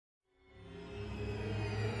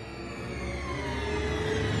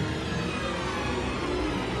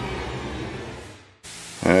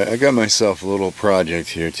I got myself a little project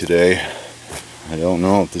here today. I don't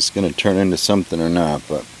know if this is going to turn into something or not,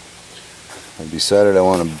 but I decided I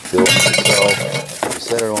want to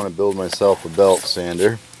build myself a belt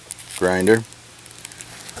sander grinder.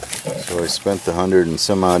 So I spent the $100 and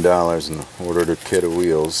some odd and ordered a kit of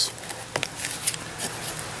wheels,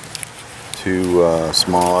 2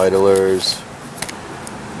 small idlers,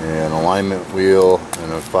 an alignment wheel,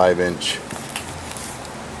 and a 5-inch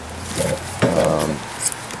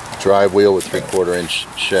drive wheel with 3/4 inch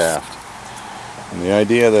shaft. And the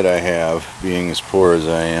idea that I have, being as poor as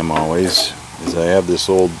I am always, is I have this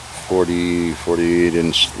old 48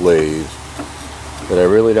 inch lathe that I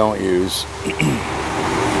really don't use.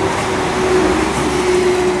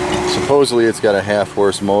 Supposedly it's got a 1/2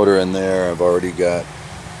 horse motor in there. I've already got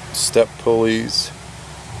step pulleys.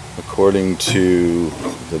 According to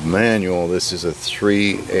the manual, this is a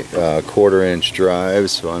 3/4 inch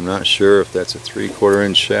drive, so I'm not sure if that's a 3/4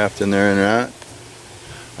 inch shaft in there or not.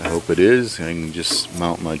 I hope it is. I can just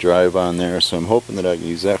mount my drive on there, so I'm hoping that I can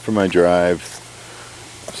use that for my drive.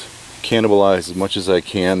 Cannibalize as much as I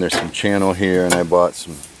can. There's some channel here, and I bought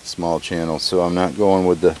some small channels, so I'm not going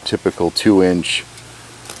with the typical 2-inch,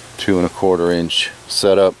 2 1/4 inch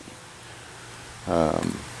setup.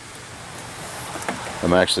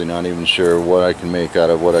 I'm actually not even sure what I can make out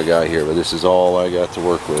of what I got here, but this is all I got to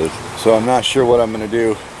work with. So I'm not sure what I'm going to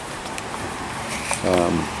do.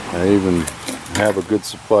 I even have a good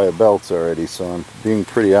supply of belts already, so I'm being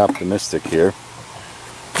pretty optimistic here.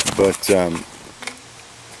 But I'm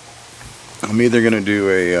either going to do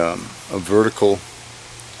a vertical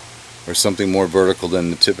or something more vertical than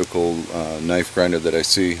the typical knife grinder that I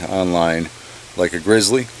see online, like a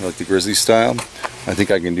grizzly, like the grizzly style. I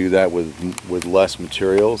think I can do that with less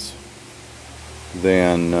materials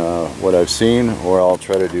than what I've seen, or I'll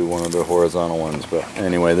try to do one of the horizontal ones. But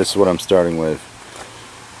anyway, this is what I'm starting with.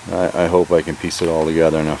 I hope I can piece it all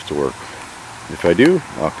together enough to work. If I do,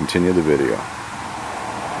 I'll continue the video.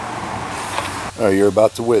 You're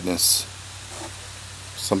about to witness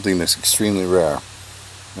something that's extremely rare.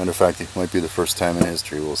 Matter of fact, it might be the first time in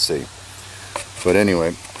history, we'll see. But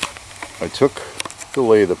anyway, I took the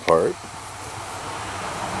lathe apart,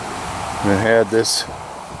 and it had this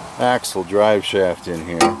axle drive shaft in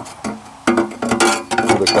here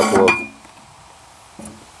with a couple of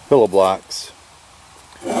pillow blocks.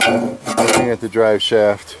 Looking at the drive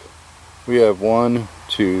shaft, we have 1,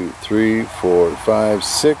 2, 3, 4, 5,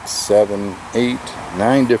 6, 7, 8,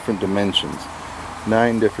 9 different dimensions,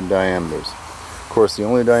 9 different diameters. Of course, the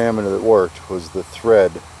only diameter that worked was the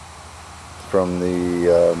thread from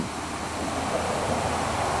the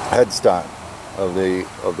headstock of the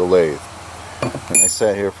lathe. And I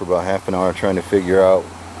sat here for about half an hour trying to figure out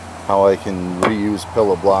how I can reuse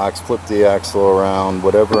pillow blocks, flip the axle around,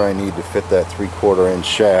 whatever I need to fit that 3/4 inch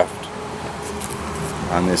shaft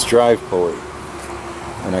on this drive pulley.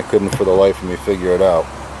 And I couldn't for the life of me figure it out.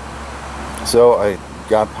 So I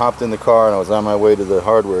hopped in the car and I was on my way to the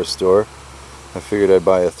hardware store. I figured I'd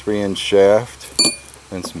buy a 3-inch shaft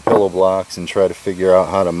and some pillow blocks and try to figure out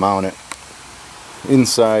how to mount it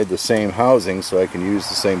inside the same housing so I can use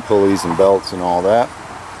the same pulleys and belts and all that.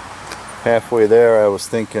 Halfway there I was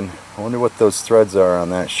thinking, I wonder what those threads are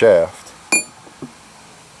on that shaft.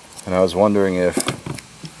 And I was wondering if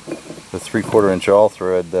the 3/4 inch all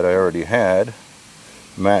thread that I already had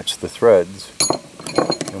matched the threads.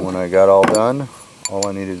 And when I got all done, all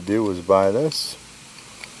I needed to do was buy this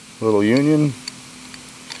little union.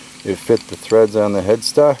 It fit the threads on the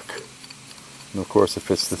headstock, and of course it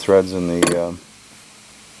fits the threads in the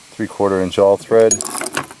 3/4 inch all thread,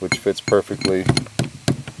 which fits perfectly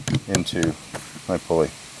into my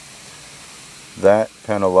pulley. That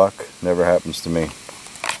kind of luck never happens to me.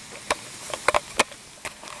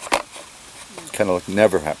 Kind of luck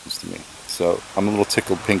never happens to me. So I'm a little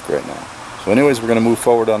tickled pink right now. So anyways, we're going to move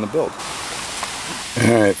forward on the build.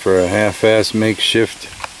 Alright, for a half-ass makeshift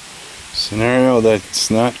scenario that's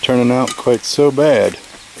not turning out quite so bad.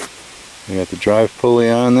 We got the drive pulley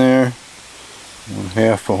on there,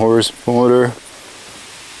 1/2 horse motor,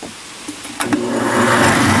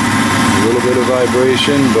 a little bit of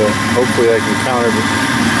vibration, but hopefully I can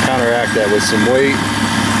counteract that with some weight.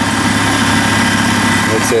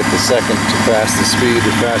 Let's hit the second to fastest speed.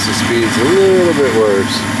 The fastest speed is a little bit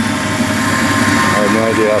worse. I have no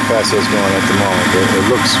idea how fast I was going at the moment, but it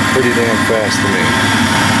looks pretty damn fast to me.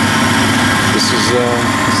 This is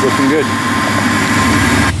it's looking good.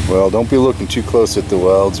 Well, don't be looking too close at the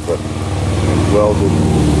welds, but I've welded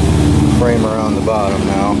frame around the bottom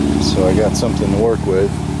now, so I got something to work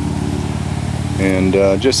with. And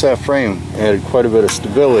just that frame added quite a bit of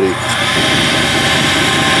stability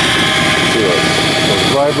to it.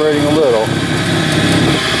 vibrating a little,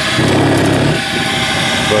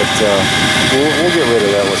 but we'll get rid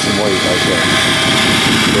of that with some weight, I think.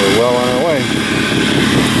 We're well on our way.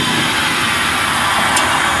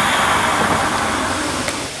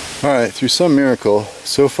 Alright, through some miracle,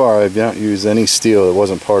 so far I've not used any steel that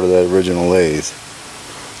wasn't part of that original lathe.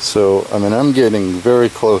 So, I mean, I'm getting very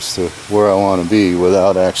close to where I want to be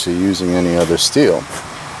without actually using any other steel.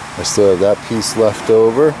 I still have that piece left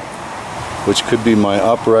over, which could be my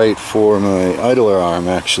upright for my idler arm,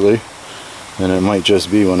 actually. And it might just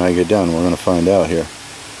be when I get done. We're going to find out here.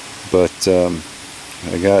 But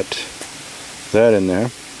I got that in there.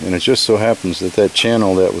 And it just so happens that that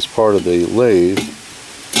channel that was part of the lathe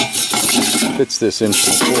fits this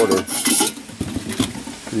 1.25 inch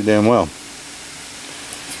pretty damn well.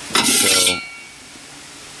 So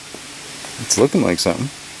it's looking like something.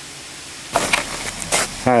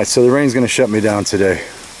 Alright, so the rain's going to shut me down today.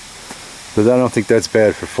 But I don't think that's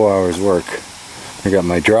bad for 4 hours work. I got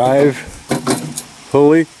my drive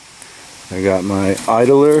pulley. I got my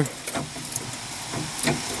idler.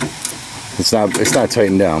 It's not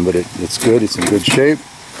tightened down, but it's good. It's in good shape.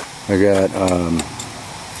 I got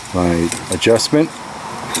my adjustment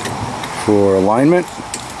for alignment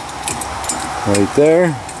right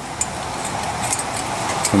there.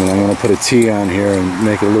 I mean, I'm going to put a T on here and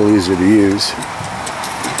make it a little easier to use.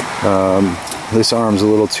 This arm's a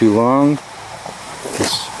little too long.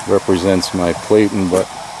 This represents my plating, but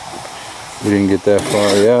we didn't get that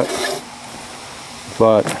far yet.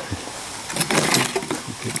 But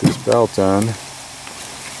get this belt on.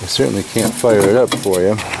 I certainly can't fire it up for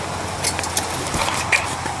you.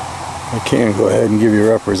 I can go ahead and give you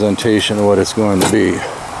a representation of what it's going to be.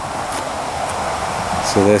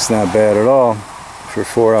 So that's not bad at all for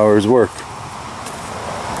 4 hours work.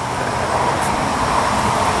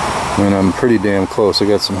 And I'm pretty damn close. I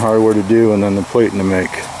got some hardware to do and then the plating to make.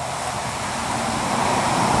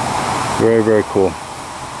 Very, very cool.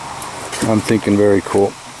 I'm thinking very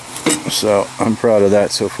cool. So I'm proud of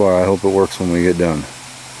that so far. I hope it works when we get done.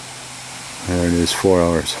 There it is, 4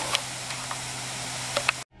 hours.